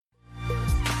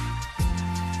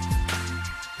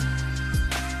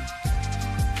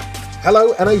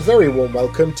Hello and a very warm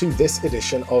welcome to this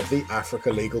edition of the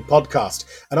Africa Legal Podcast.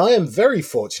 And I am very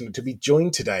fortunate to be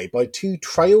joined today by two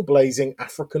trailblazing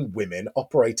African women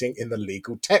operating in the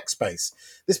legal tech space,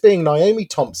 this being Naomi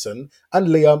Thompson and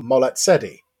Leah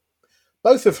Mollatsedi,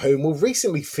 both of whom were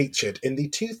recently featured in the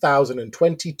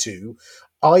 2022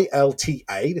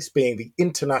 ILTA, this being the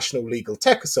International Legal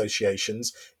Tech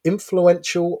Association's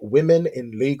Influential Women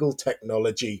in Legal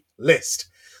Technology list.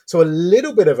 So a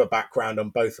little bit of a background on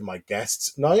both of my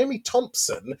guests. Naomi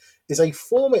Thompson is a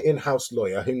former in-house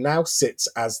lawyer who now sits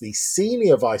as the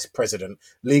Senior Vice President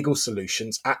Legal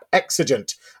Solutions at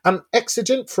Exigent. And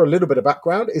Exigent, for a little bit of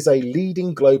background, is a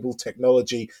leading global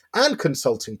technology and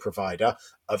consulting provider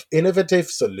of innovative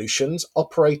solutions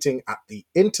operating at the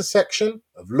intersection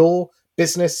of law,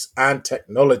 business and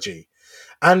technology.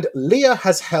 And Leah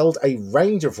has held a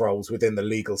range of roles within the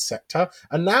legal sector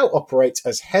and now operates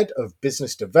as Head of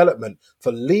Business Development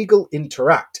for Legal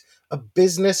Interact, a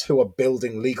business who are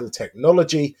building legal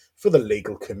technology for the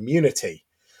legal community.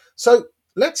 So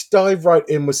let's dive right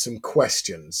in with some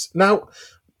questions. Now,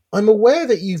 I'm aware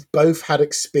that you've both had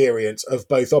experience of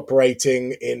both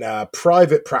operating in a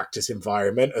private practice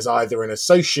environment as either an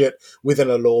associate within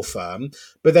a law firm,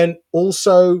 but then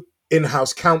also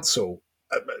in-house counsel.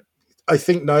 I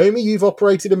think, Naomi, you've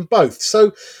operated in both.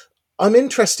 So I'm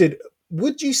interested,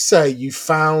 would you say you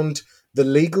found the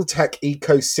legal tech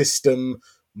ecosystem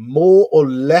more or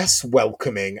less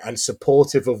welcoming and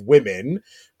supportive of women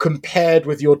compared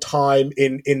with your time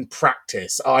in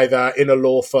practice, either in a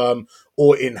law firm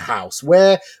or in-house?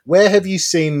 Where have you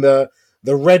seen the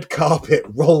red carpet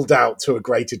rolled out to a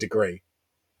greater degree?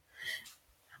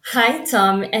 Hi,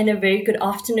 Tom, and a very good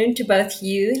afternoon to both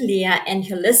you, Leah, and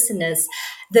your listeners.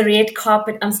 The red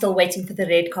carpet, I'm still waiting for the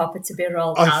red carpet to be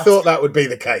rolled out. I thought that would be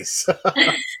the case.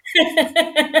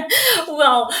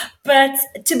 Well, but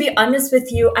to be honest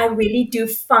with you, I really do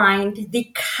find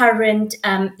the current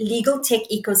legal tech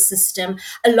ecosystem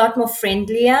a lot more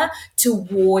friendlier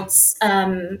towards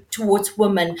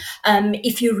women.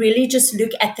 If you really just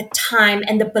look at the time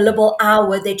and the billable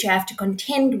hour that you have to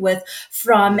contend with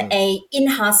from a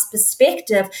in-house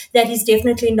perspective, that is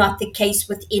definitely not the case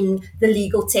within the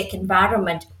legal tech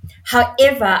environment.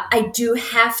 However, I do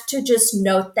have to just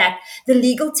note that the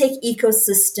legal tech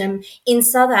ecosystem in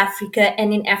South Africa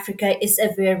and in Africa is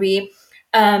a very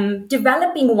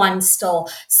developing one still.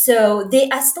 So there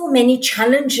are still many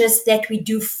challenges that we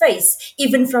do face,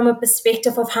 even from a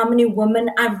perspective of how many women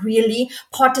are really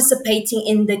participating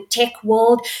in the tech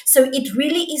world. So it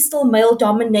really is still male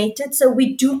dominated. So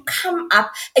we do come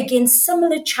up against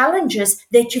similar challenges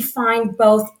that you find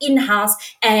both in-house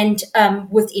and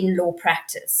within law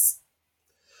practice.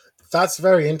 That's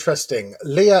very interesting.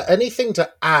 Leah, anything to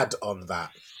add on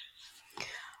that?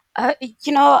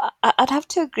 I'd have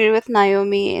to agree with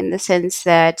Naomi in the sense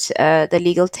that the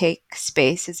legal tech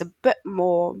space is a bit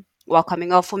more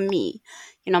welcoming, or for me,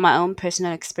 my own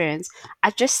personal experience.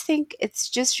 I just think it's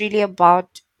just really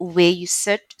about where you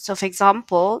sit. So, for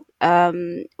example,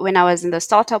 when I was in the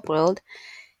startup world,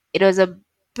 it was a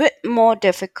bit more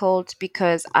difficult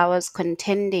because I was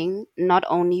contending not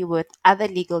only with other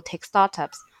legal tech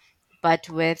startups, but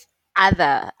with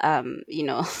other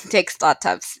tech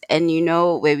startups. And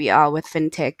where we are with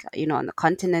fintech, on the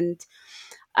continent.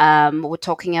 We're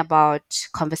talking about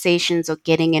conversations or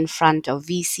getting in front of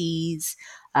VCs,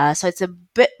 so it's a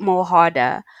bit more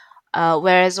harder.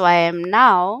 Whereas where I am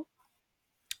now,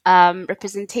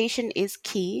 representation is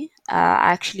key.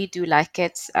 I actually do like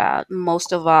it.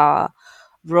 Most of our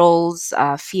roles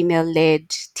are female led,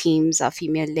 teams are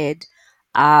female led,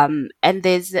 and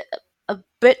there's a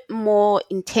bit more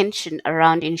intention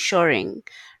around ensuring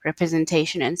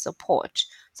representation and support.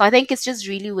 So I think it's just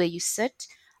really where you sit.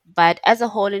 But as a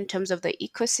whole, in terms of the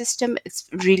ecosystem, it's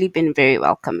really been very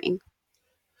welcoming.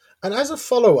 And as a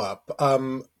follow-up,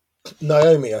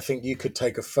 Naomi, I think you could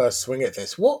take a first swing at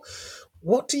this.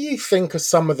 What do you think are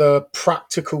some of the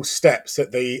practical steps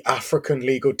that the African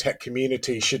legal tech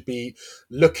community should be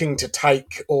looking to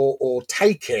take or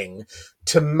taking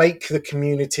to make the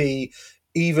community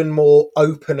even more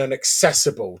open and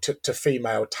accessible to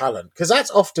female talent? Because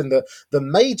that's often the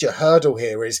major hurdle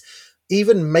here, is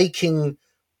even making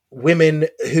women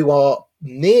who are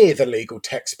near the legal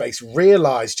tech space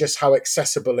realize just how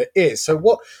accessible it is. So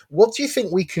what do you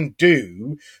think we can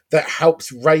do that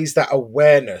helps raise that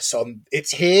awareness on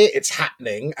it's here, it's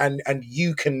happening, and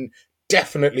you can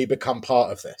definitely become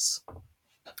part of this?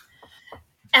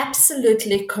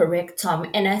 Absolutely correct, Tom.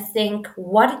 And I think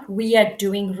what we are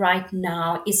doing right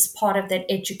now is part of that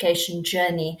education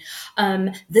journey.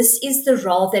 This is the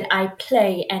role that I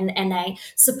play, and I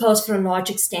suppose for a large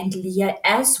extent, Leah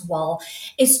as well,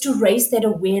 is to raise that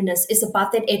awareness, is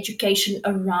about that education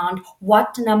around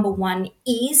what, number one,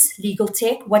 is legal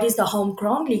tech, what is the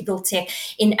homegrown legal tech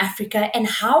in Africa, and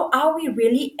how are we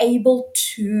really able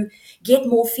to get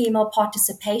more female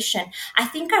participation. I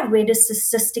think I read a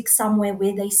statistic somewhere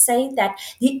where they say that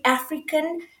the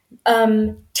African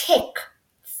tech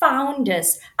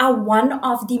founders are one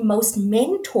of the most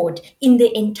mentored in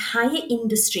the entire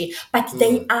industry, but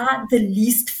they are the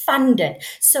least funded.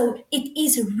 So it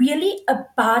is really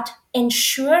about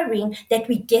ensuring that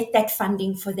we get that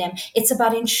funding for them. It's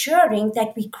about ensuring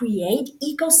that we create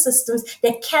ecosystems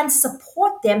that can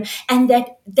support them, and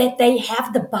that they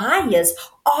have the buyers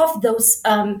of those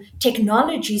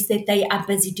technologies that they are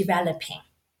busy developing.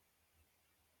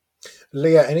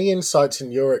 Leah, any insights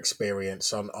in your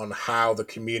experience on how the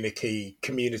community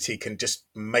can just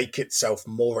make itself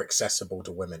more accessible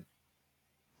to women?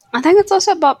 I think it's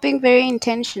also about being very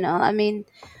intentional. I mean,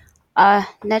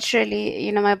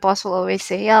 naturally, my boss will always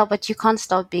say, "Yeah, but you can't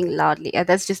stop being loudly.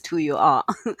 That's just who you are."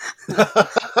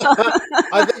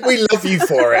 I think we love you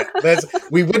for it.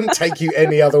 We wouldn't take you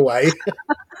any other way.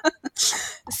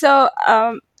 So,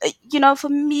 for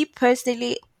me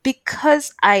personally,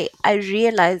 because I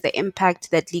realized the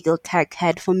impact that legal tech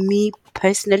had for me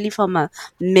personally from a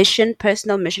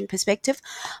personal mission perspective,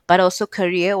 but also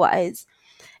career wise,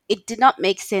 it did not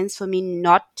make sense for me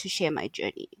not to share my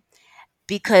journey,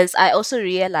 because I also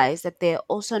realized that there are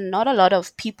also not a lot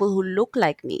of people who look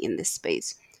like me in this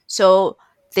space. So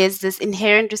there's this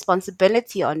inherent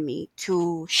responsibility on me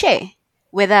to share,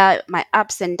 whether my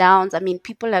ups and downs. I mean,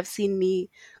 people have seen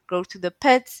me grow through the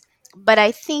pits, but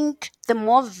I think the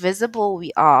more visible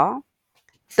we are,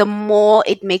 the more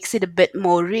it makes it a bit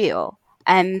more real.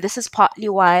 And this is partly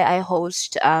why I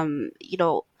host,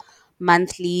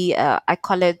 monthly, I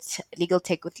call it Legal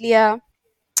Tech with Leah,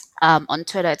 on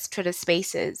Twitter. It's Twitter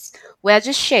Spaces, where I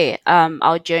just share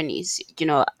our journeys.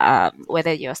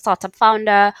 Whether you're a startup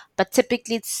founder, but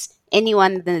typically it's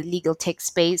anyone in the legal tech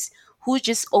space who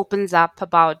just opens up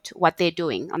about what they're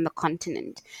doing on the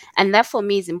continent. And that for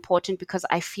me is important because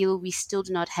I feel we still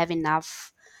do not have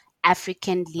enough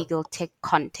African legal tech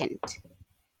content.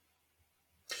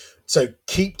 So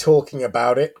keep talking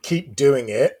about it, keep doing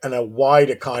it, and a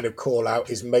wider kind of call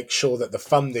out is make sure that the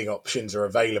funding options are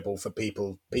available for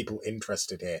people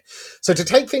interested here. So to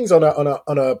take things on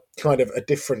a kind of a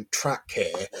different track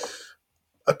here,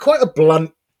 quite a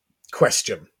blunt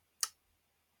question.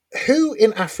 Who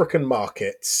in African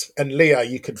markets, and Leah,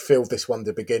 you could field this one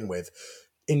to begin with,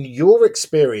 in your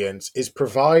experience, is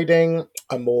providing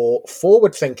a more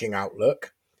forward thinking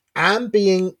outlook and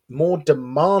being more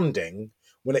demanding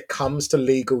when it comes to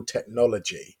legal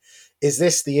technology? Is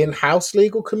this the in house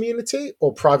legal community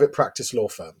or private practice law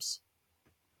firms?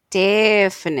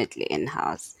 Definitely in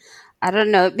house. I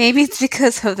don't know. Maybe it's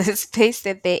because of the space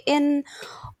that they're in,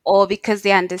 or because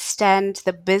they understand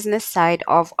the business side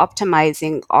of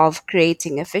optimizing, of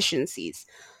creating efficiencies.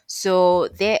 So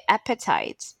their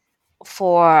appetite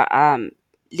for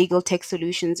legal tech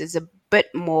solutions is a bit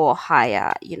more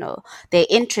higher. They're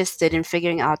interested in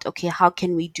figuring out, okay, how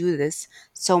can we do this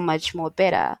so much more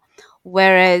better?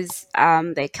 Whereas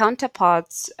their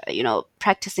counterparts,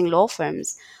 practicing law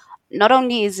firms, not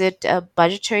only is it a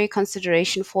budgetary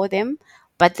consideration for them,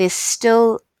 but there's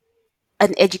still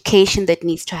an education that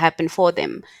needs to happen for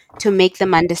them to make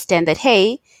them understand that,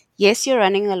 hey, yes, you're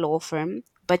running a law firm,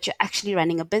 but you're actually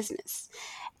running a business.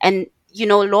 And,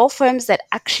 law firms that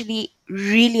actually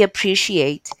really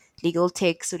appreciate legal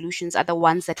tech solutions are the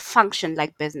ones that function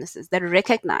like businesses, that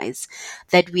recognize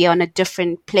that we are on a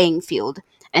different playing field.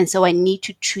 And so I need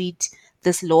to treat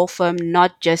this law firm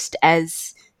not just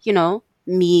as,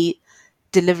 me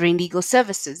delivering legal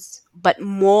services, but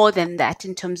more than that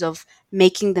in terms of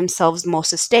making themselves more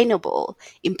sustainable,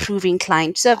 improving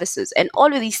client services, and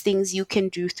all of these things you can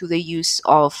do through the use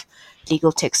of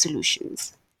legal tech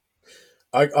solutions.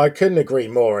 I couldn't agree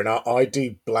more. And I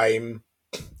do blame,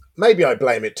 maybe I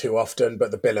blame it too often,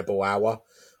 but the billable hour.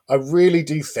 I really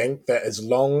do think that as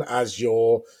long as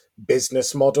your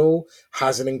business model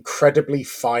has an incredibly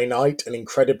finite and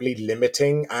incredibly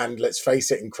limiting and, let's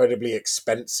face it, incredibly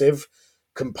expensive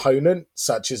component,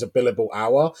 such as a billable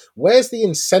hour, where's the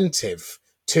incentive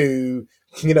to,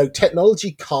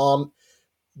 technology can't,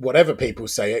 whatever people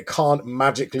say, it can't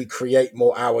magically create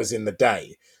more hours in the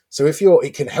day. So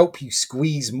it can help you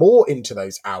squeeze more into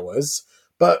those hours.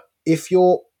 But if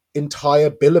your entire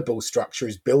billable structure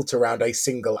is built around a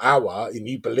single hour and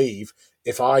you believe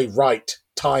if I write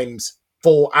times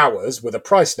 4 hours with a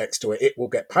price next to it, it will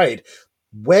get paid.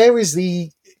 Where is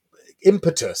the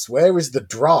impetus? Where is the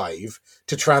drive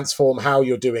to transform how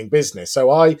you're doing business?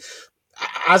 So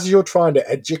as you're trying to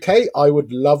educate, I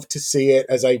would love to see it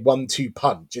as a 1-2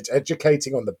 punch. It's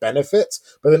educating on the benefits,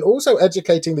 but then also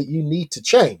educating that you need to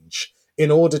change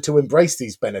in order to embrace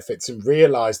these benefits and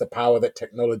realize the power that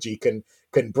technology can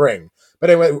bring. But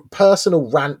anyway, personal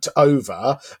rant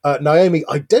over. Naomi,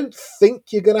 I don't think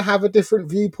you're going to have a different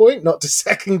viewpoint, not to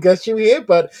second guess you here,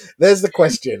 but there's the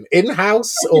question.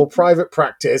 In-house or private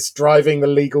practice driving the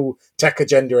legal tech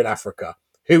agenda in Africa?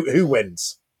 Who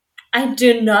wins? I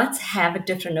do not have a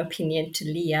different opinion to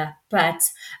Leah, but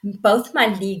both my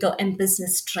legal and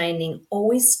business training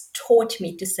always taught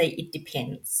me to say it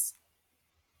depends.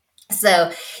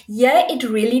 So, yeah, it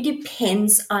really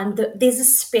depends on there's a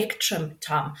spectrum,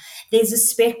 Tom. There's a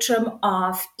spectrum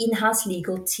of in-house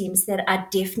legal teams that are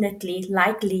definitely,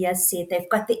 like Leah said, they've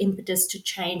got the impetus to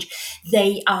change.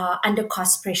 They are under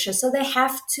cost pressure, so they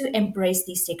have to embrace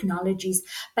these technologies.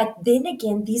 But then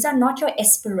again, these are not your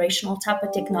aspirational type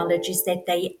of technologies that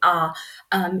they are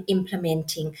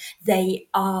implementing. They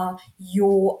are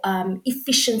your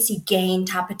efficiency gain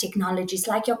type of technologies,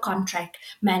 like your contract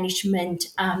management,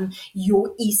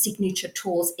 your e-signature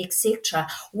tools, etc.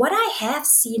 What I have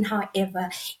seen, however,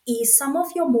 is some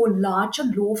of your more larger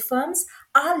law firms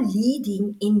are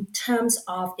leading in terms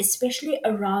of, especially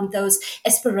around those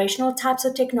aspirational types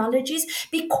of technologies,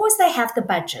 because they have the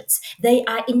budgets. They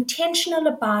are intentional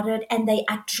about it, and they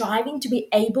are driving to be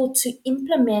able to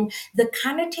implement the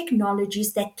kind of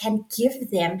technologies that can give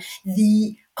them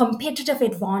the competitive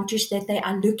advantage that they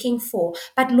are looking for.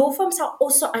 But law firms are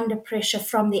also under pressure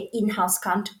from their in-house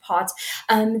counterparts.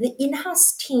 The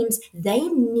in-house teams,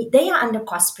 they are under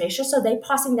cost pressure, so they're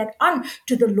passing that on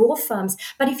to the law firms.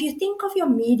 But if you think of your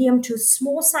medium to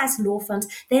small size law firms,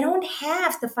 they don't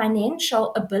have the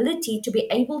financial ability to be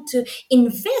able to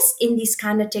invest in these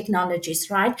kind of technologies,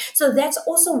 right? So that's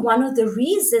also one of the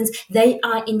reasons they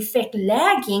are in fact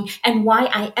lagging, and why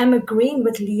I am agreeing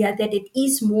with Leah that it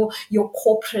is more your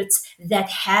corporates that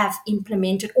have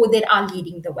implemented or that are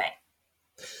leading the way.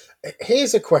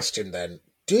 Here's a question then.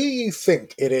 Do you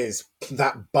think it is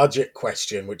that budget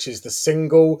question, which is the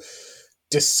single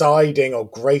deciding or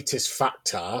greatest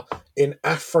factor in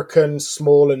African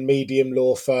small and medium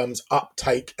law firms'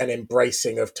 uptake and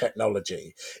embracing of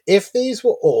technology? If these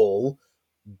were all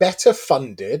better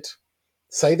funded,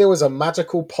 say there was a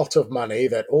magical pot of money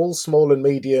that all small and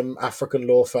medium African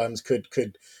law firms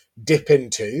could dip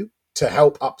into to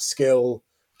help upskill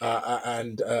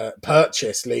and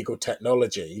purchase legal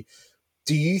technology,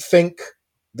 do you think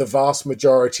the vast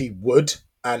majority would?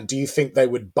 And do you think they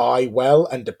would buy well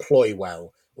and deploy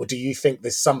well? Or do you think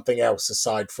there's something else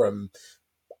aside from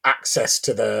access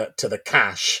to the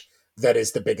cash that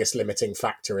is the biggest limiting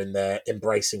factor in their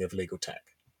embracing of legal tech?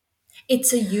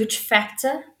 It's a huge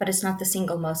factor, but it's not the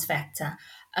single most factor.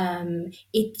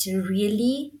 It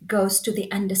really goes to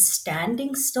the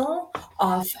understanding still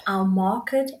of our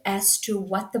market as to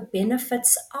what the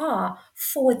benefits are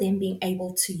for them being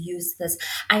able to use this.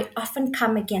 I often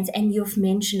come against, and you've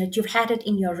mentioned it, you've had it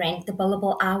in your rank, the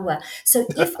billable hour. So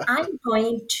if I'm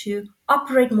going to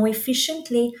operate more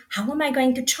efficiently, how am I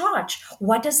going to charge?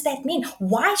 What does that mean?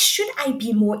 Why should I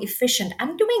be more efficient?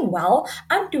 I'm doing well.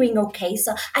 I'm doing okay.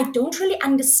 So I don't really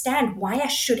understand why I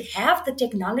should have the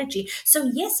technology.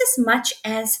 So yes, as much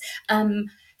as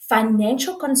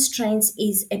financial constraints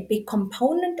is a big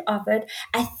component of it,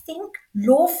 I think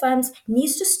law firms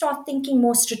needs to start thinking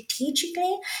more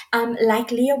strategically.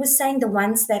 Like Leah was saying, the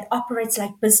ones that operates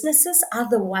like businesses are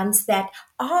the ones that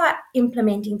are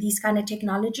implementing these kind of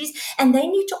technologies, and they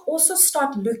need to also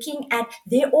start looking at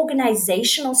their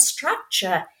organizational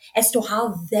structure as to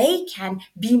how they can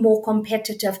be more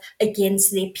competitive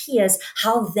against their peers,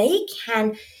 how they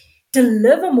can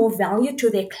deliver more value to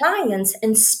their clients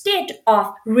instead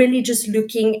of really just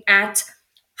looking at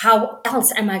how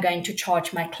else am I going to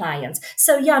charge my clients.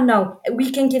 So yeah, no, we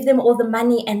can give them all the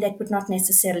money and that would not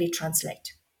necessarily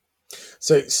translate.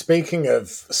 So speaking of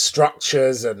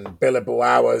structures and billable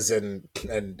hours and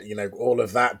all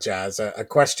of that jazz, a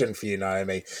question for you,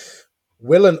 Naomi.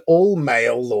 Will an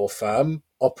all-male law firm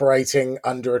operating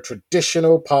under a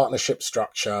traditional partnership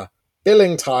structure,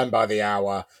 billing time by the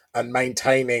hour, and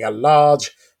maintaining a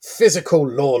large physical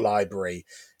law library,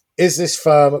 is this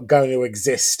firm going to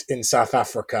exist in South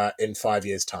Africa in 5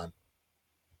 years' time?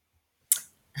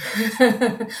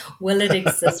 Will it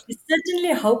exist? We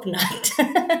certainly hope not.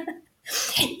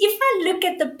 If I look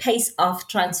at the pace of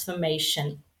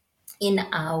transformation in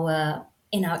our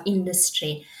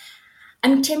industry,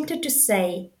 I'm tempted to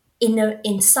say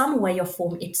in some way or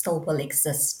form it still will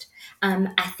exist.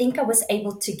 I think I was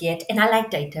able to get, and I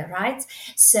like data, right?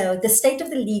 So the State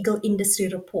of the Legal Industry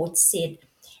report said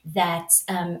that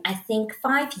I think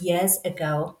 5 years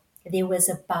ago there was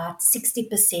about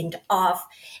 60%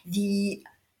 the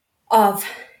of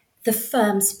the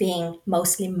firms being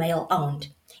mostly male owned.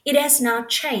 It has now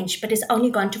changed, but it's only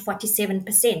gone to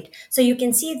 47%. So you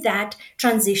can see that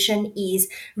transition is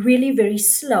really very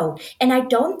slow. And I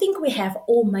don't think we have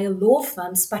all male law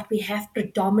firms, but we have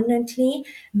predominantly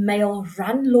male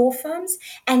run law firms.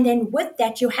 And then with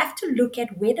that, you have to look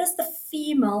at where does the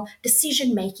female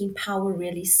decision making power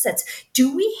really sit?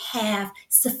 Do we have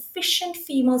sufficient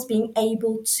females being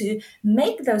able to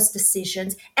make those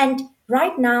decisions? And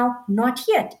right now, not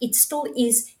yet. It still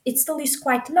is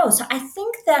quite low. So I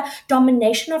think the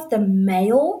domination of the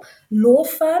male law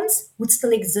firms would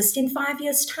still exist in 5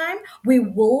 years' time. We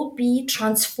will be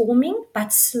transforming,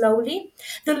 but slowly.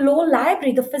 The law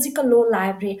library, the physical law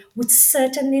library, would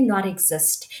certainly not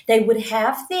exist. They would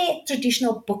have the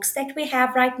traditional books that we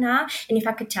have right now. And if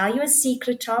I could tell you a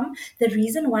secret, Tom, the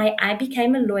reason why I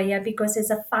became a lawyer, because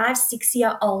as a 5, 6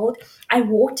 year old, I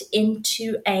walked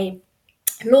into a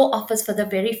law office for the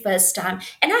very first time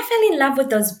and I fell in love with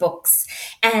those books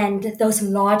and those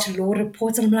large law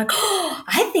reports, and I'm like, oh,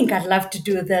 I think I'd love to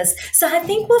do this. So I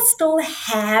think we'll still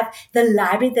have the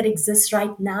library that exists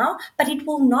right now, but it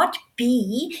will not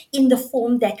be in the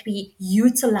form that we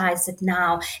utilize it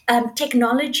now.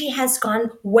 Technology has gone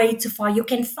way too far. You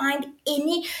can find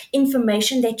any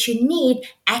information that you need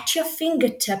at your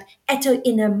fingertip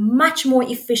in a much more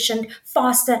efficient,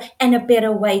 faster, and a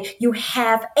better way. You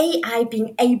have AI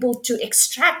being able to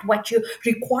extract what you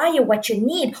require, what you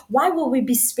need. Why will we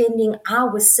be spending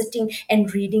hours sitting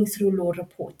and reading through law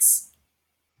reports?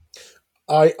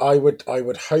 I would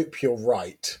hope you're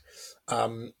right.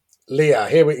 Um, Leah,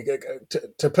 here we go.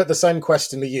 To put the same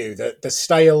question to you: the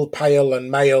stale, pale,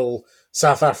 and male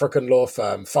South African law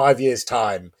firm, 5 years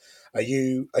time. Are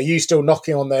you still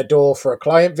knocking on their door for a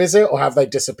client visit, or have they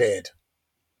disappeared?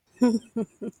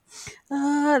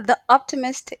 The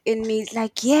optimist in me is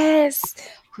like, yes,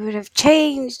 we would have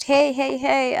changed. Hey, hey,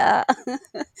 hey.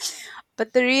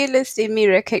 But the realist in me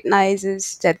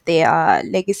recognizes that there are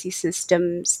legacy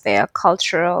systems, there are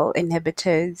cultural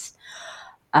inhibitors,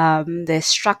 there are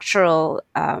structural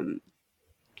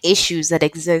issues that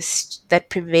exist that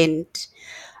prevent,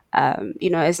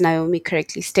 as Naomi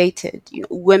correctly stated,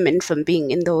 women from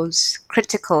being in those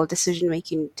critical decision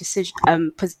making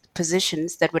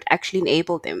positions that would actually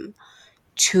enable them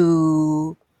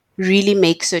to really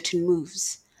make certain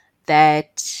moves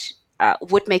that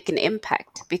would make an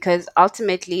impact. Because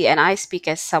ultimately, and I speak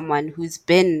as someone who's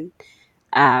been,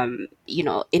 in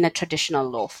a traditional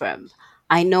law firm,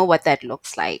 I know what that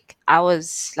looks like. I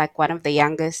was like one of the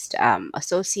youngest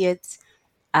associates.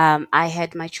 I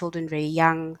had my children very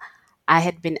young. I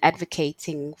had been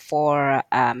advocating for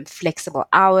flexible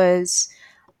hours.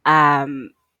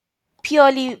 Um,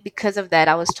 Purely because of that,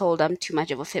 I was told I'm too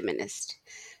much of a feminist.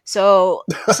 So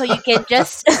you can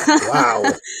just Wow.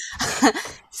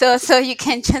 so you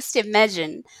can just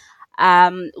imagine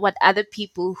what other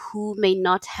people who may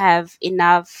not have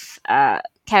enough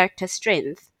character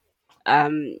strength,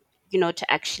 um,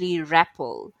 to actually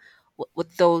grapple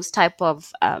with those type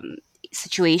of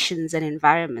situations and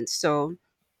environments. So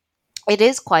it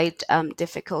is quite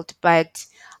difficult, but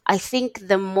I think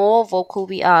the more vocal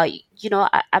we are,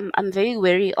 I'm very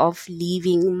wary of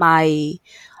leaving my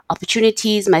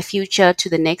opportunities, my future to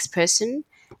the next person.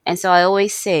 And so I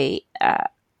always say,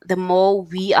 the more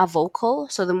we are vocal,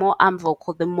 so the more I'm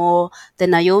vocal, the more the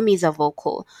Naomis are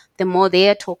vocal, the more they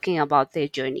are talking about their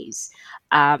journeys,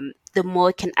 the more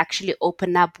it can actually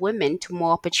open up women to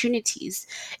more opportunities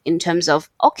in terms of,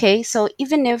 okay, so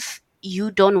even if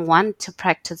you don't want to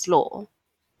practice law,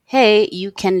 hey,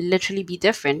 you can literally be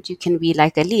different. You can be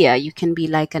like a Leah, you can be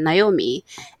like a Naomi.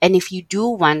 And if you do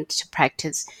want to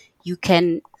practice, you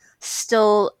can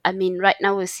still, I mean, right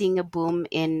now we're seeing a boom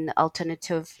in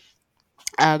alternative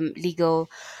legal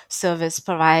service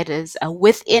providers Hmm.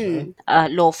 within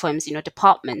law firms,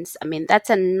 departments. I mean, that's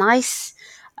a nice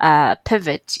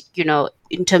pivot,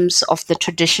 in terms of the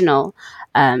traditional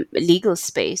legal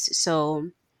space. So,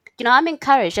 I'm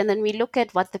encouraged. And then we look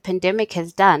at what the pandemic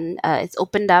has done. It's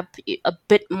opened up a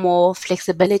bit more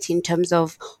flexibility in terms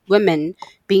of women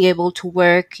being able to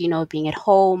work, being at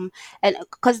home. And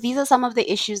because these are some of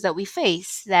the issues that we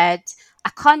face, that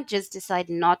I can't just decide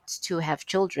not to have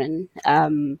children,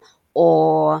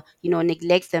 or,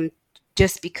 neglect them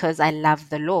just because I love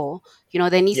the law.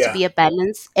 There needs to Yeah. be a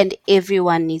balance and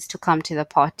everyone needs to come to the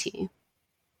party.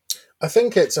 I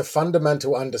think it's a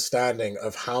fundamental understanding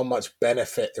of how much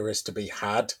benefit there is to be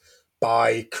had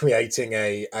by creating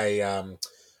a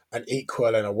an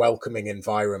equal and a welcoming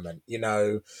environment. You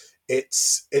know,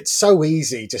 it's so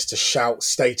easy just to shout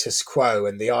status quo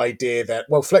and the idea that,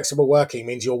 well, flexible working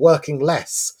means you're working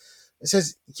less. It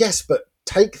says yes, but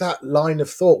take that line of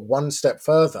thought one step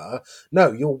further.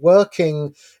 No, you're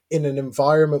working in an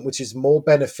environment which is more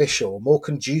beneficial, more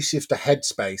conducive to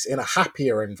headspace, in a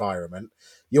happier environment.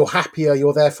 You're happier,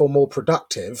 you're therefore more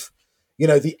productive. You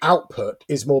know, the output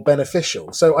is more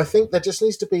beneficial. So I think there just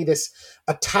needs to be this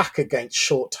attack against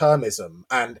short-termism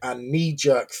and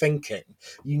knee-jerk thinking.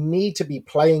 You need to be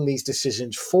playing these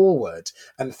decisions forward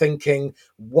and thinking,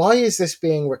 why is this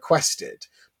being requested?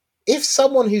 If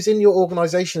someone who's in your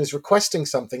organization is requesting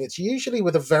something, it's usually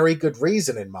with a very good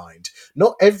reason in mind.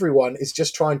 Not everyone is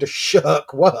just trying to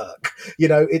shirk work. You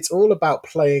know, it's all about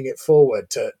playing it forward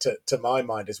to my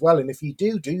mind as well. And if you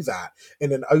do that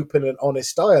in an open and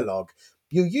honest dialogue,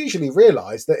 you usually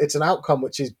realize that it's an outcome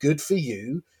which is good for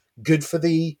you, good for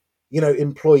the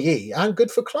employee, and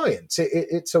good for clients.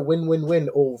 It's a win-win-win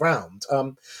all round.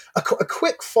 A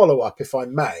quick follow-up, if I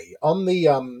may, on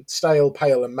the Stale,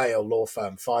 Pale and Mail law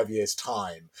firm 5 years'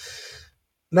 time.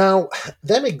 Now,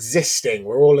 them existing,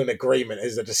 we're all in agreement,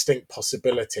 is a distinct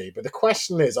possibility. But the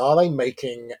question is, are they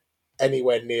making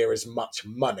anywhere near as much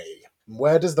money?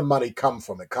 Where does the money come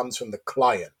from? It comes from the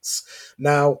clients.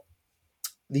 Now,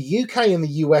 the UK and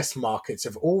the US markets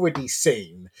have already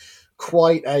seen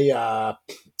quite a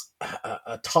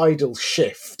tidal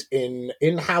shift in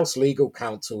in-house legal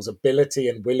counsel's ability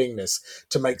and willingness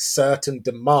to make certain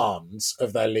demands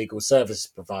of their legal service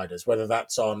providers, whether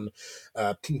that's on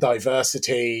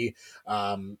diversity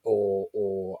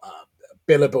or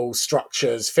billable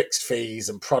structures, fixed fees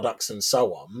and products and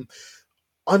so on.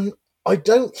 I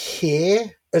don't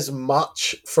hear as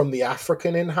much from the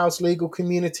African in-house legal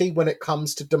community when it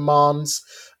comes to demands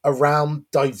around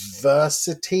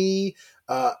diversity.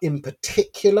 In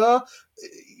particular,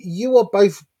 you are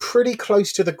both pretty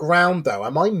close to the ground, though.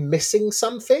 Am I missing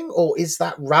something, or is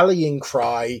that rallying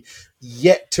cry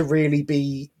yet to really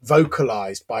be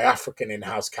vocalized by African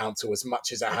in-house counsel as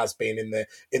much as it has been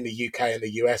in the UK and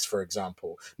the US, for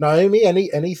example? Naomi,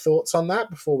 any thoughts on that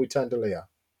before we turn to Leah?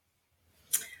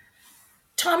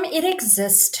 Tom, it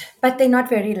exists, but they're not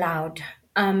very loud.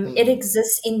 It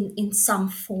exists in some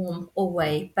form or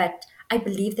way, but I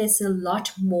believe there's a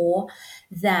lot more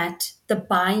that the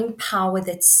buying power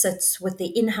that sits with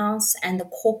the in-house and the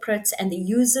corporates and the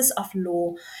users of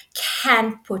law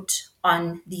can put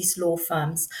on these law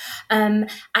firms.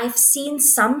 I've seen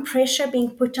some pressure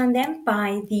being put on them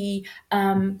by the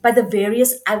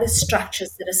various other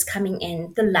structures that is coming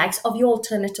in, the likes of your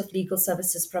alternative legal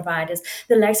services providers,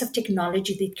 the likes of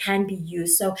technology that can be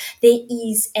used. So there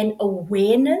is an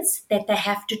awareness that they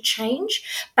have to change,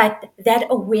 but that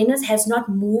awareness has not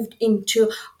moved into,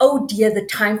 oh dear, the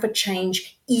time for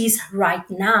change is right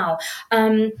now.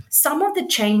 Some of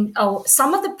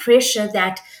the pressure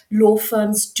that law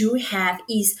firms do have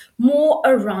is more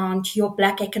around your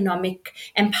Black economic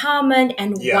empowerment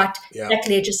and what Black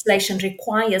legislation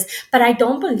requires. But I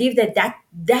don't believe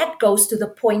that goes to the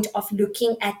point of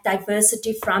looking at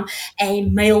diversity from a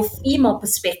male-female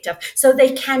perspective. So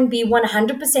they can be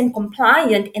 100%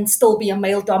 compliant and still be a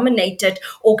male-dominated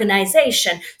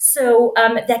organization. So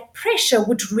that pressure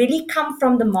would really come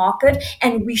from the market,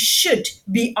 and we should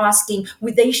be asking,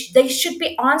 they should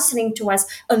be answering to us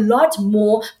a lot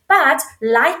more. But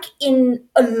like in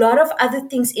a lot of other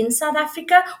things in South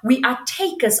Africa, we are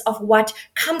takers of what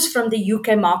comes from the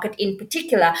UK market in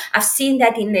particular. I've seen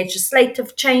that in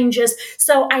legislative changes.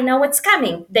 So I know it's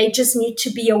coming. They just need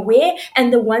to be aware.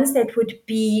 And the ones that would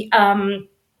be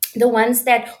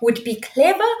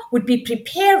clever would be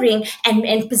preparing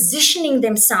and positioning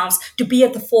themselves to be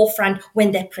at the forefront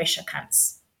when that pressure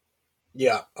comes.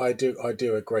 Yeah, I do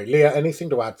agree. Leah, anything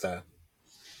to add there?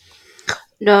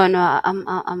 No,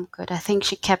 I'm good. I think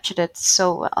she captured it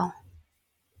so well.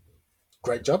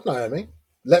 Great job, Naomi.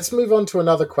 Let's move on to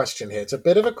another question here. It's a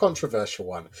bit of a controversial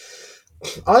one.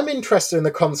 I'm interested in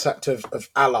the concept of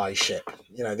allyship.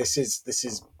 You know, this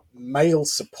is male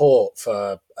support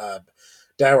for,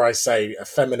 dare I say, a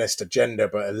feminist agenda,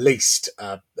 but at least,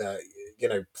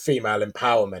 female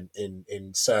empowerment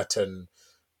in certain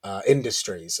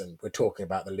industries. And we're talking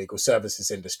about the legal services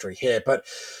industry here. But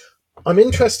I'm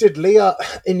interested, Leah,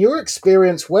 in your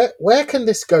experience, where can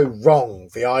this go wrong?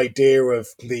 The idea of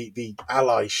the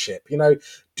allyship,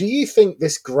 do you think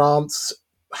this grants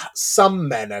some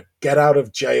men a get out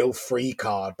of jail free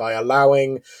card by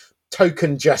allowing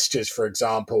token gestures, for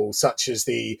example, such as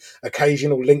the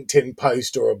occasional LinkedIn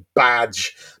post or a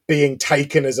badge being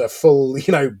taken as a full,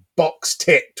 box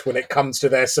ticked when it comes to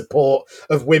their support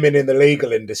of women in the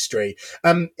legal industry.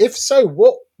 If so,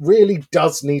 what really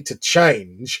does need to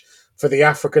change for the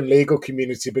African legal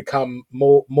community to become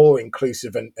more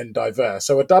inclusive and diverse?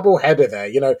 So a double header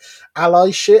there,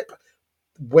 allyship,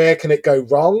 where can it go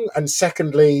wrong? And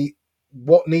secondly,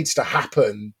 what needs to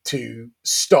happen to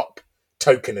stop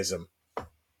tokenism?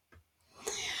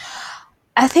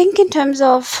 I think in terms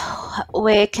of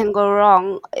where it can go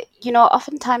wrong,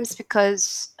 oftentimes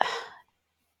because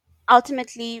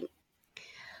ultimately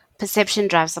perception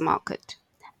drives the market.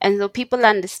 And so people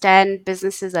understand,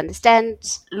 businesses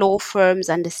understand, law firms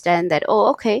understand that, oh,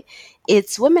 okay,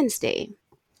 it's Women's Day.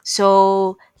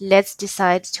 So let's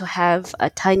decide to have a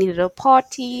tiny little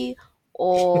party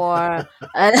or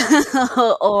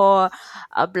or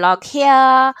a blog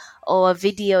here or a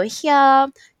video here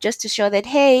just to show that,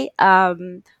 hey,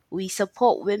 we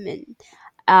support women.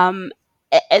 Um,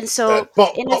 and so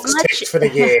in as Box much ticked for the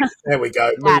year. There we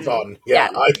go. Move on. Yeah.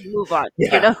 Move on.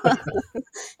 Yeah.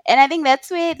 And I think that's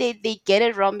where they get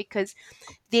it wrong, because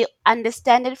they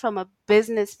understand it from a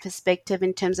business perspective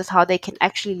in terms of how they can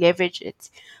actually leverage it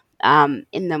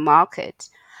in the market.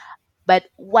 But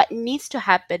what needs to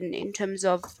happen in terms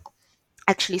of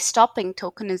actually stopping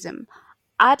tokenism,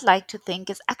 I'd like to think,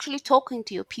 is actually talking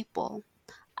to your people,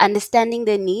 understanding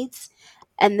their needs,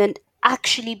 and then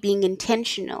actually being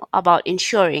intentional about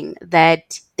ensuring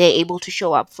that they're able to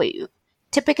show up for you.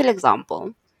 Typical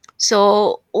example.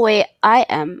 So where I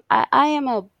am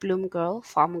a Bloom girl,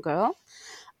 farm girl.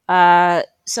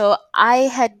 So I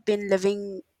had been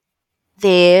living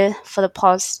there for the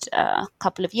past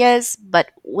couple of years,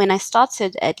 but when I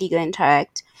started at Legal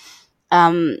Interact,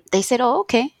 they said, "Oh,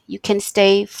 okay, you can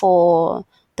stay for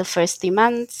the first 3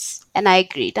 months," and I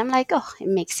agreed. I'm like, "Oh, it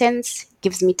makes sense.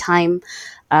 Gives me time,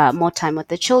 more time with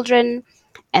the children."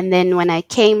 And then when I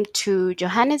came to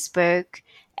Johannesburg,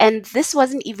 and this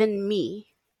wasn't even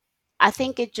me, I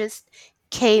think it just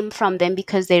came from them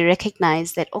because they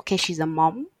recognized that, okay, she's a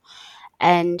mom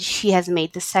and she has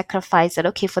made the sacrifice that,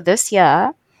 okay, for this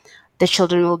year the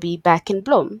children will be back in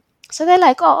Bloom. So they're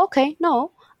like, oh, okay,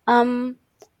 no, um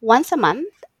once a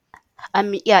month,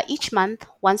 yeah, each month,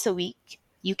 once a week,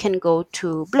 you can go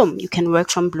to Bloom, you can work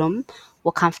from Bloom.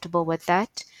 We're comfortable with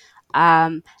that.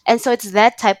 And so it's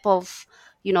that type of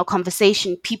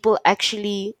conversation, people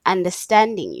actually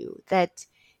understanding you, that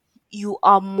you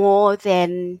are more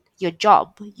than your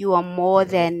job, you are more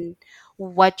than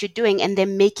what you're doing, and they're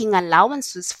making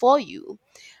allowances for you,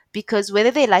 because whether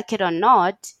they like it or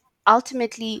not,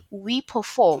 ultimately we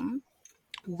perform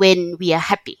when we are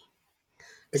happy.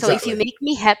 So if you Exactly. make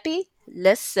me happy,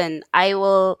 listen, I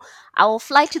will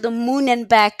fly to the moon and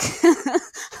back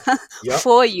Yep.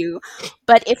 for you.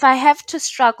 But if I have to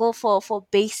struggle for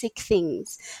basic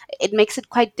things, it makes it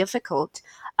quite difficult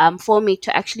for me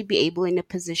to actually be able in a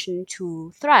position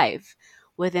to thrive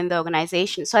within the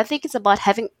organization. So I think it's about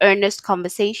having earnest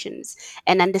conversations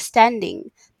and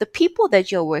understanding the people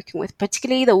that you're working with,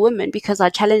 particularly the women, because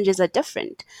our challenges are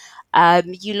different.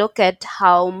 You look at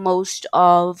how most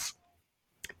of,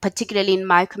 particularly in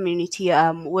my community,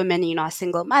 women, are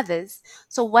single mothers.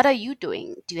 So what are you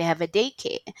doing? Do you have a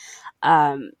daycare?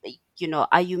 Um,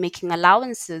 are you making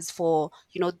allowances for,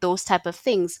 those type of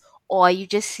things? Or are you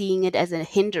just seeing it as a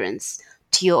hindrance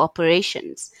to your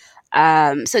operations?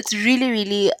 So it's really,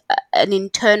 really an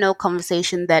internal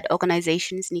conversation that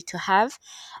organizations need to have,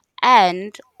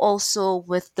 and also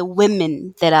with the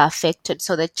women that are affected,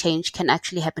 so that change can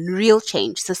actually happen, real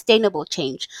change, sustainable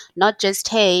change, not just,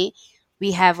 hey,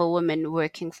 we have a woman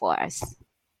working for us.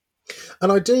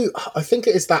 And I think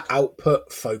it is that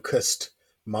output focused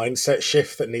mindset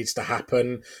shift that needs to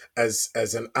happen as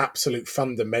an absolute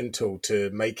fundamental to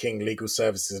making legal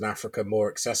services in Africa more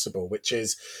accessible, which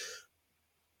is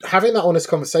having that honest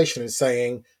conversation and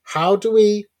saying, how do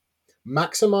we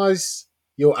maximize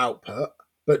your output,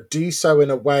 but do so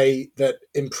in a way that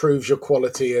improves your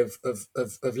quality of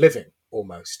living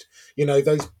almost?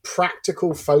 Those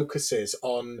practical focuses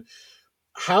on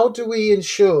how do we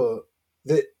ensure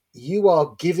that you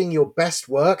are giving your best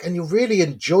work and you're really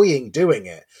enjoying doing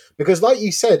it? Because like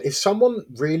you said, if someone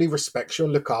really respects you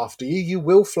and look after you, you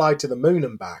will fly to the moon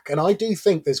and back. And I do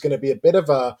think there's going to be a bit of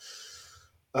a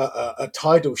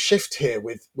tidal shift here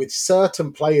with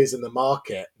certain players in the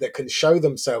market that can show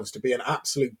themselves to be an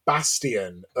absolute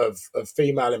bastion of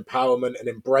female empowerment and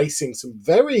embracing some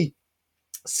very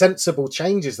sensible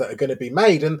changes that are going to be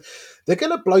made, and they're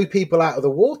going to blow people out of the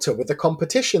water with the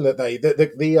competition that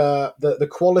the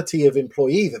quality of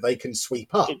employee that they can sweep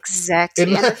up. Exactly.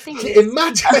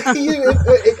 Imagine,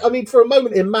 I mean, for a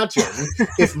moment, imagine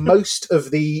if most of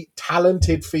the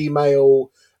talented female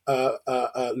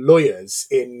lawyers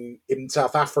in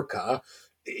South Africa,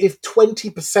 if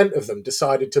 20% of them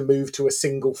decided to move to a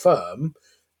single firm,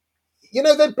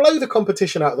 they'd blow the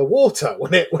competition out of the water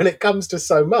when it comes to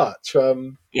so much.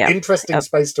 Yeah. Interesting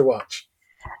space to watch.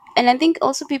 And I think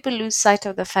also people lose sight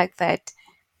of the fact that,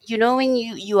 when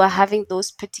you are having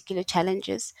those particular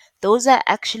challenges, those are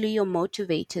actually your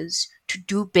motivators to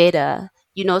do better.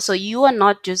 So you are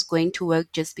not just going to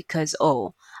work just because,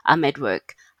 oh, I'm at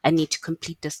work, I need to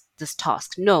complete this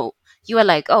task. No, you are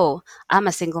like, oh, I'm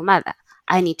a single mother,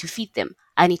 I need to feed them,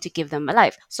 I need to give them a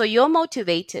life. So your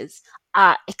motivators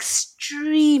are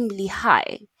extremely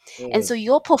high. And so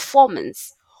your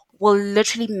performance will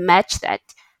literally match that,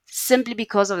 simply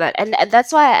because of that. And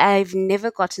that's why I've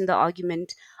never gotten the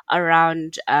argument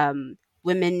around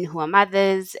women who are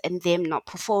mothers and them not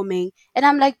performing. And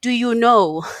I'm like, do you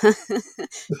know?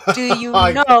 Do you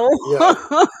know?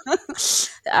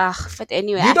 Yeah. But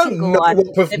anyway, You I can don't go know on.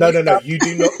 what no. You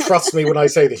do not trust me when I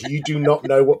say this. You do not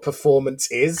know what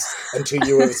performance is until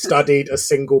you have studied a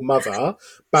single mother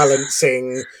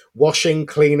balancing washing,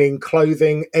 cleaning,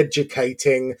 clothing,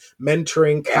 educating,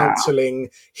 mentoring, counselling,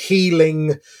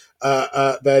 healing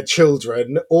their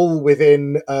children, all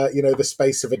within the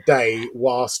space of a day,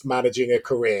 whilst managing a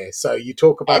career. So you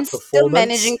talk about and performance, still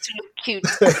managing to look cute.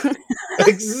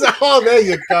 Oh, there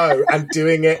you go. And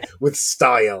doing it with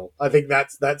style. I think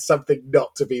that's something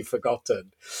not to be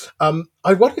forgotten.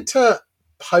 I wanted to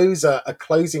pose a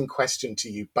closing question to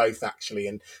you both, actually.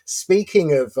 And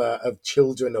speaking of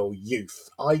children or youth,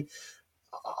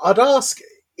 I'd ask,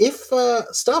 if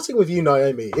starting with you,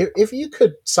 Naomi, if you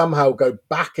could somehow go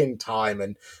back in time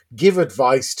and give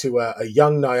advice to a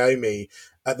young Naomi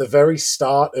at the very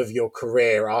start of your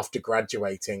career after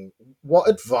graduating, what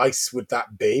advice would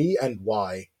that be and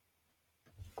why?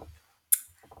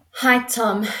 Hi,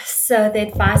 Tom. So, the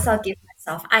advice I'll give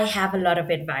myself, I have a lot of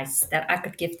advice that I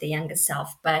could give the younger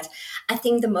self, but I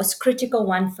think the most critical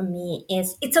one for me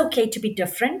is it's okay to be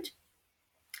different,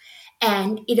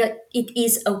 and it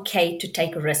is okay to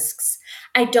take risks.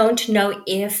 I don't know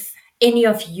if any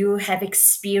of you have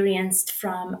experienced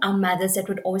from our mothers that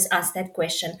would always ask that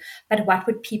question, but what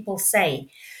would people say?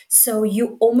 So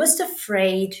you're almost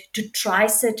afraid to try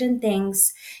certain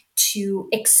things, to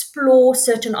explore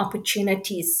certain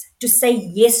opportunities, to say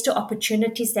yes to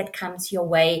opportunities that comes your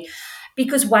way.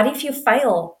 Because what if you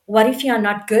fail? What if you are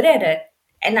not good at it?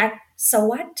 So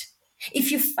what?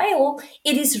 If you fail,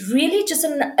 it is really just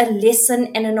a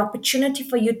lesson and an opportunity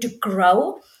for you to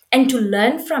grow and to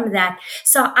learn from that.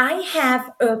 So I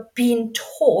have been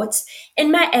taught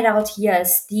in my adult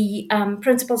years the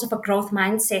principles of a growth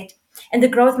mindset. And the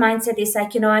growth mindset is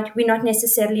like, what, we're not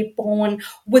necessarily born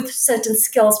with certain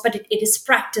skills, but it is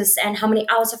practice and how many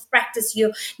hours of practice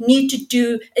you need to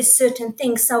do a certain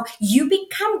thing. So you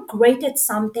become great at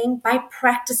something by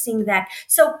practicing that.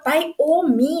 So by all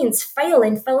means, fail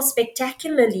and fail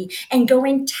spectacularly and go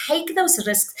and take those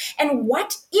risks. And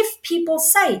what if people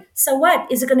say, so what?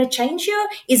 Is it going to change you?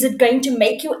 Is it going to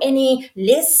make you any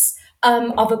less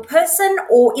of a person,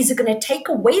 or is it going to take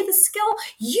away the skill?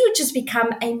 You just become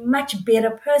a much better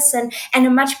person and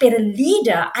a much better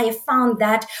leader. I have found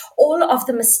that all of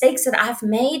the mistakes that I've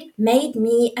made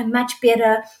me a much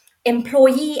better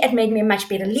employee. It made me a much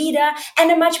better leader and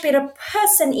a much better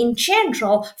person in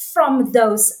general from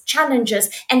those challenges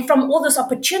and from all those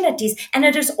opportunities. And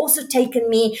it has also taken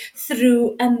me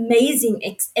through amazing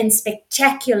and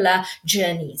spectacular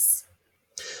journeys.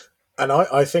 And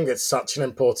I think it's such an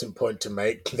important point to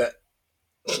make, that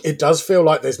it does feel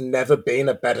like there's never been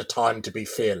a better time to be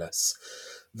fearless.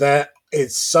 There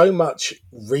is so much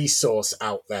resource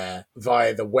out there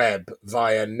via the web,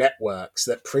 via networks,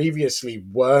 that previously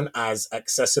weren't as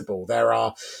accessible. There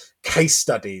are case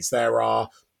studies, there are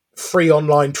free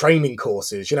online training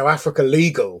courses. Africa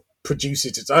Legal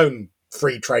produces its own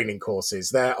free training courses.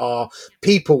 There are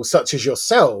people such as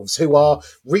yourselves who are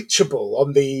reachable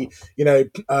on the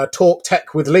Talk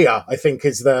Tech with Leah, I think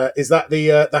is that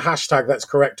the hashtag that's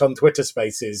correct on Twitter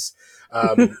Spaces.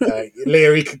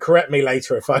 Leah, you can correct me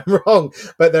later if I'm wrong,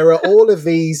 but there are all of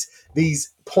these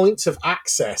points of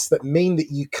access that mean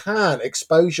that you can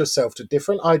expose yourself to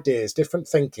different ideas, different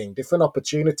thinking, different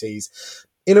opportunities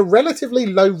in a relatively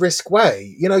low risk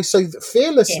way. So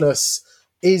fearlessness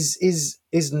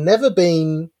is never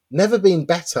been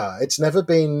better. It's never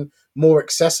been more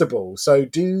accessible. So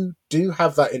do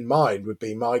have that in mind, would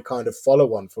be my kind of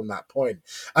follow on from that point.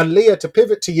 And Leah, to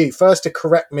pivot to you first, to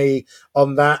correct me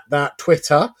on that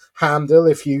Twitter handle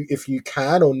if you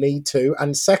can or need to,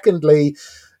 and secondly,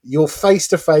 you're face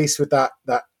to face with that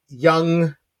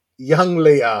young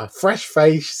Leah, fresh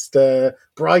faced,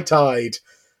 bright eyed.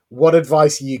 What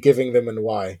advice are you giving them and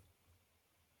why?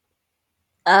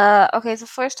 Okay, so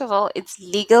first of all, it's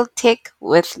legal tech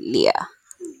with Leah.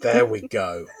 There we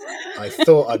go. I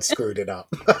thought I'd screwed it up.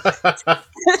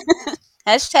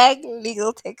 Hashtag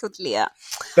legal tech with Leah.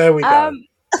 There we go. Um,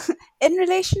 in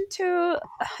relation to,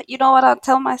 you know what I'll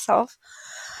tell myself?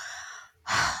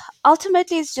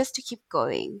 Ultimately, it's just to keep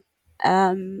going.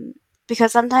 Um,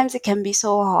 because sometimes it can be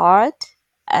so hard.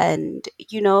 And,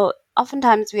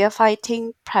 oftentimes we are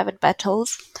fighting private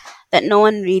battles that no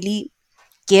one really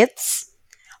gets.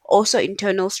 Also,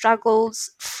 internal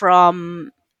struggles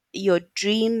from your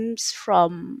dreams,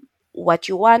 from what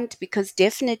you want. Because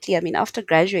definitely, I mean, after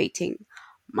graduating,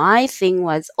 my thing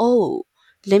was, oh,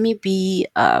 let me be,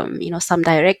 some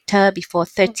director before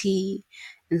 30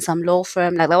 in some law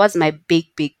firm. Like, that was my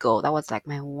big, big goal. That was like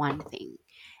my one thing.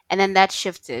 And then that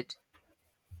shifted,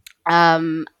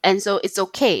 and so it's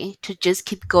okay to just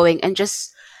keep going and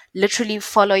just literally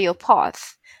follow your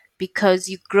path, because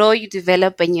you grow, you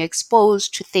develop, and you're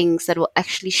exposed to things that will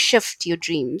actually shift your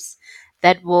dreams,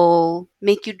 that will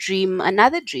make you dream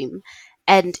another dream.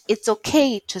 And it's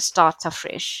okay to start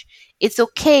afresh. It's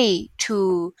okay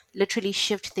to literally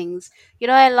shift things.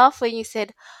 I love when you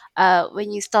said,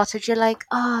 when you started, you're like,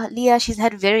 Leah, she's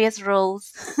had various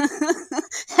roles.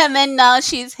 And then now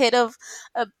she's head of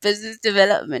business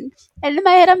development. And in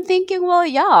my head, I'm thinking, well,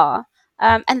 yeah.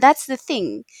 And that's the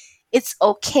thing. It's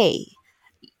okay.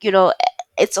 You know,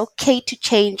 it's okay to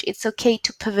change. It's okay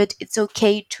to pivot. It's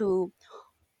okay to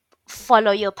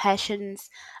follow your passions.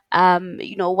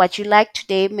 What you like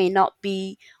today may not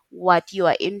be what you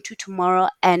are into tomorrow,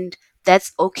 and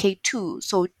that's okay too.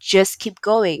 So just keep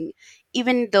going,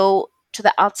 even though to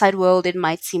the outside world it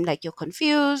might seem like you're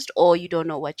confused or you don't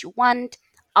know what you want.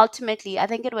 Ultimately, I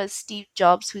think it was Steve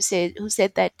Jobs who said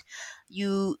that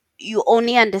you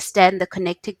only understand the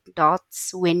connected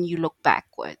dots when you look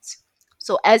backwards.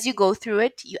 So as you go through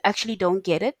it, you actually don't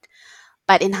get it,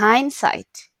 but in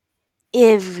hindsight,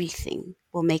 everything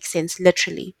will make sense.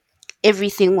 Literally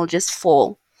everything will just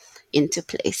fall into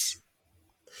place.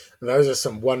 Those are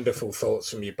some wonderful thoughts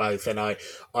from you both, and I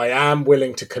am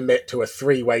willing to commit to a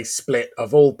three-way split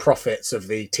of all profits of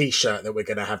the T-shirt that we're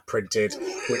going to have printed,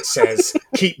 which says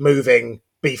 "Keep moving,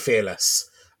 be fearless."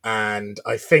 And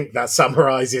I think that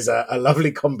summarizes a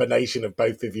lovely combination of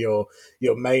both of your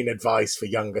main advice for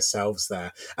younger selves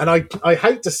there. And I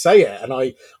hate to say it, and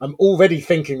I'm already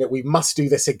thinking that we must do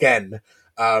this again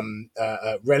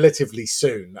relatively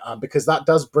soon, because that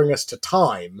does bring us to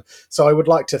time. So I would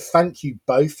like to thank you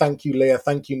both. Thank you, Leah.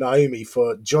 Thank you, Naomi,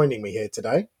 for joining me here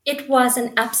today. It was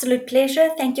an absolute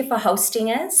pleasure. Thank you for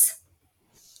hosting us.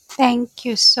 Thank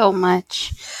you so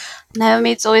much,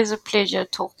 Naomi. It's always a pleasure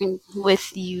talking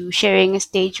with you, sharing a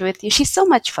stage with you. She's so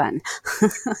much fun.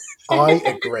 I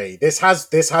agree. This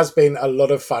has been a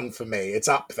lot of fun for me. It's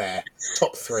up there,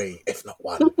 top 3, if not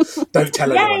 1. Don't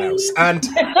tell anyone else. And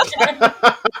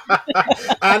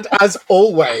and as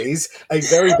always, a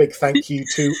very big thank you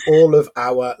to all of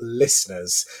our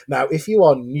listeners. Now, if you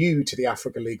are new to the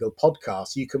Africa Legal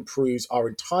podcast, you can peruse our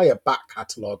entire back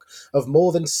catalogue of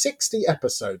more than 60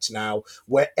 episodes now,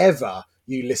 wherever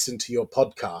you listen to your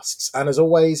podcasts. And as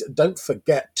always, don't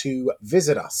forget to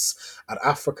visit us at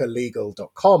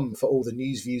africalegal.com for all the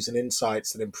news, views, and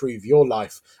insights that improve your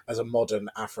life as a modern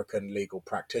African legal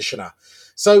practitioner.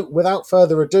 So, without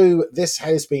further ado, this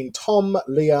has been Tom,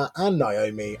 Leah, and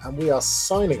Naomi, and we are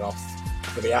signing off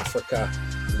for the Africa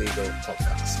Legal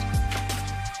Podcast.